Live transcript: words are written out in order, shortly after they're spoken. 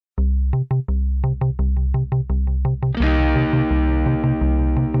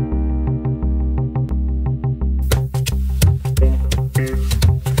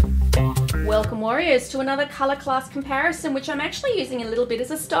scenarios to another colour class comparison, which I'm actually using a little bit as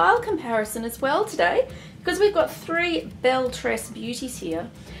a style comparison as well today, because we've got 3 Belle Tress beauties here,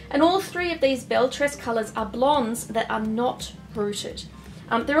 and all 3 of these Belle Tress colours are blondes that are not rooted.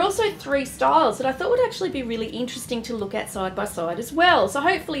 There are also 3 styles that I thought would actually be really interesting to look at side by side as well. So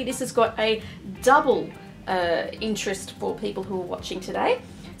hopefully this has got a double interest for people who are watching today.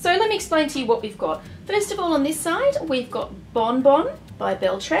 So let me explain to you what we've got. First of all, on this side, we've got Bon Bon by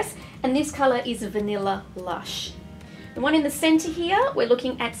Belle Tress, and this colour is Vanilla Lush. The one in the centre here, we're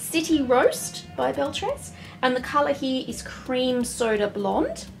looking at City Roast by Belle Tress, and the colour here is Cream Soda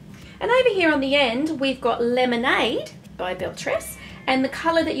Blonde. And over here on the end, we've got Lemonade by Belle Tress, and the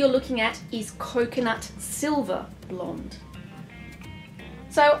colour that you're looking at is Coconut Silver Blonde.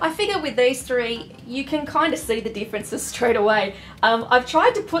 So I figure with these 3, you can kind of see the differences straight away. I've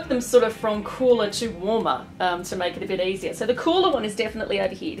tried to put them sort of from cooler to warmer to make it a bit easier. So the cooler one is definitely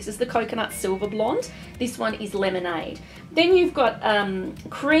over here. This is the Coconut Silver Blonde. This one is Lemonade. Then you've got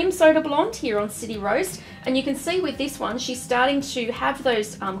Cream Soda Blonde here on City Roast. And you can see with this one, she's starting to have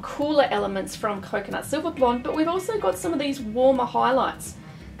those cooler elements from Coconut Silver Blonde, but we've also got some of these warmer highlights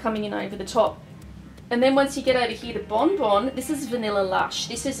coming in over the top. And then once you get over here to Bon Bon, this is Vanilla Lush.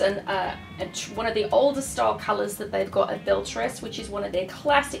 This is one of the older style colours that they've got at Belle Tress, which is one of their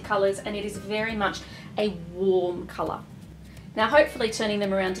classic colours, and it is very much a warm colour. Now hopefully turning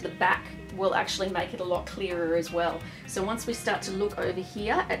them around to the back will actually make it a lot clearer as well. So once we start to look over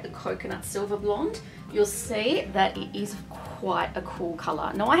here at the Coconut Silver Blonde, you'll see that it is quite a cool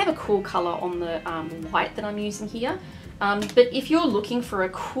colour. Now I have a cool colour on the white that I'm using here. But if you're looking for a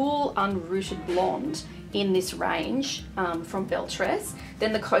cool unrooted blonde in this range from Belle Tress,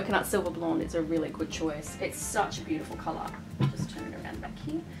 then the Coconut Silver Blonde is a really good choice. It's such a beautiful colour. Just turn it around back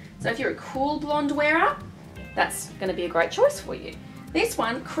here. So if you're a cool blonde wearer, that's going to be a great choice for you. This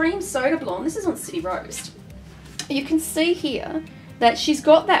one, Cream Soda Blonde, this is on City Roast. You can see here that she's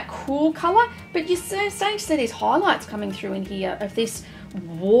got that cool colour, but you're starting to see these highlights coming through in here of this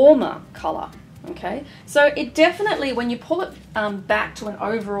warmer colour. Okay, so it definitely, when you pull it back to an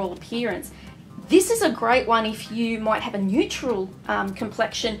overall appearance, this is a great one if you might have a neutral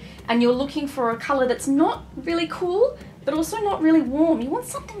complexion and you're looking for a colour that's not really cool, but also not really warm. You want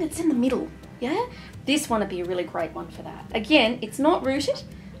something that's in the middle, yeah? This one would be a really great one for that. Again, it's not rooted,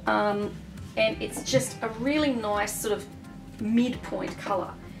 and it's just a really nice sort of midpoint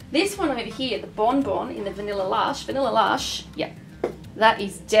colour. This one over here, the Bon Bon in the Vanilla Lush, yeah, that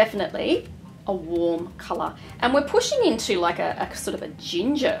is definitely a warm colour, and we're pushing into like a sort of a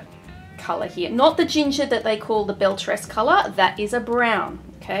ginger colour here, not the ginger that they call the Belle Tress colour, that is a brown,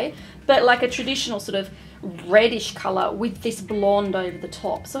 okay, but like a traditional sort of reddish colour with this blonde over the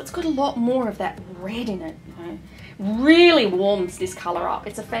top. So it's got a lot more of that red in it, you know. Really warms this colour up.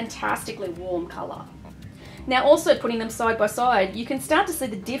 It's a fantastically warm colour. Now also putting them side by side, you can start to see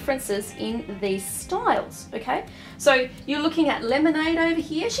the differences in these styles, okay? So you're looking at Lemonade over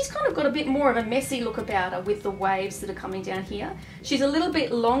here. She's kind of got a bit more of a messy look about her with the waves that are coming down here. She's a little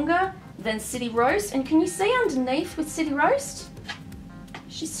bit longer than City Roast, and can you see underneath with City Roast?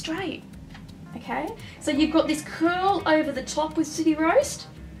 She's straight, okay? So you've got this curl over the top with City Roast,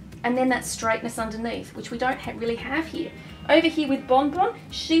 and then that straightness underneath, which we don't really have here. Over here with Bon Bon,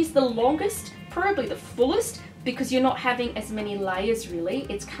 she's the longest, probably the fullest, because you're not having as many layers really.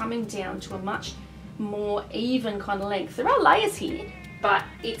 It's coming down to a much more even kind of length. There are layers here, but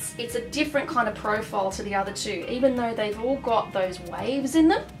it's a different kind of profile to the other two. Even though they've all got those waves in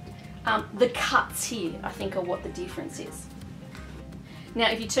them, the cuts here I think are what the difference is. Now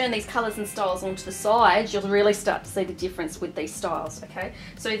if you turn these colours and styles onto the side, you'll really start to see the difference with these styles, okay?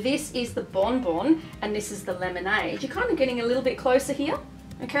 So this is the Bon Bon and this is the Lemonade. You're kind of getting a little bit closer here,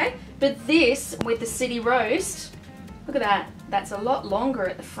 okay? But this, with the City Roast, look at that. That's a lot longer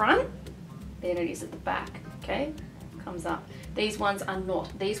at the front than it is at the back, okay? Comes up. These ones are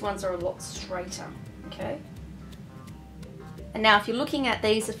not. These ones are a lot straighter, okay? And now if you're looking at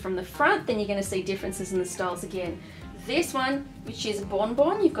these from the front, then you're going to see differences in the styles again. This one, which is a Bon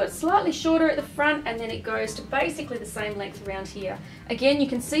Bon, you've got slightly shorter at the front and then it goes to basically the same length around here. Again, you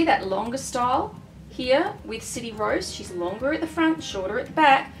can see that longer style here with City Roast. She's longer at the front, shorter at the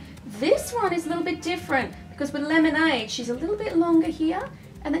back. This one is a little bit different because with Lemonade, she's a little bit longer here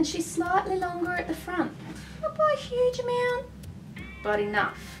and then she's slightly longer at the front. Not by a huge amount, but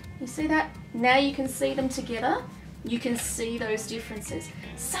enough. You see that? Now you can see them together. You can see those differences.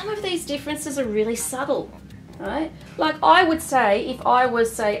 Some of these differences are really subtle. Right? Like I would say, if I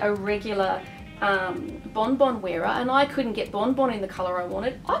was, say, a regular Bon Bon wearer and I couldn't get Bon Bon in the colour I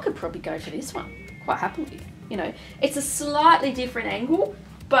wanted, I could probably go for this one quite happily. You know, it's a slightly different angle,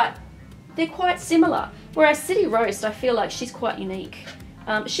 but they're quite similar. Whereas City Roast, I feel like she's quite unique.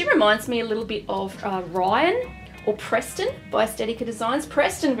 She reminds me a little bit of Ryan or Preston by Aesthetica Designs.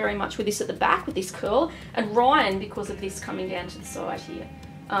 Preston very much with this at the back, with this curl, and Ryan because of this coming down to the side here.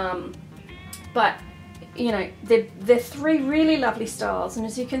 But, you know, they're three really lovely styles, and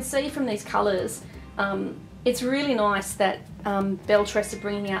as you can see from these colours, it's really nice that Belle Tress are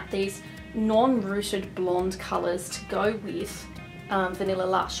bringing out these non-rooted blonde colours to go with Vanilla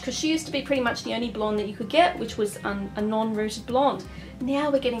Lush, because she used to be pretty much the only blonde that you could get, which was a non-rooted blonde.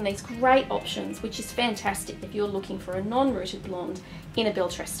 Now we're getting these great options, which is fantastic if you're looking for a non-rooted blonde in a Belle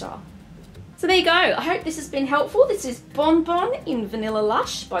Tress style. So there you go. I hope this has been helpful. This is Bon Bon in Vanilla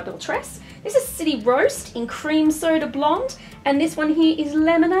Lush by Belle Tress. This is City Roast in Cream Soda Blonde, and this one here is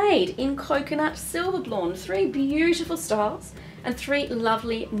Lemonade in Coconut Silver Blonde. Three beautiful styles and three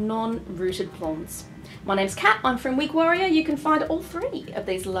lovely non-rooted blondes. My name's Kat, I'm from Wig Warrior. You can find all three of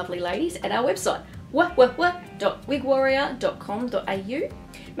these lovely ladies at our website, www.wigwarrior.com.au.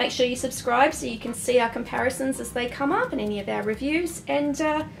 Make sure you subscribe so you can see our comparisons as they come up and any of our reviews, and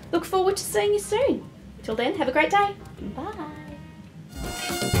look forward to seeing you soon. Till then, have a great day. Bye.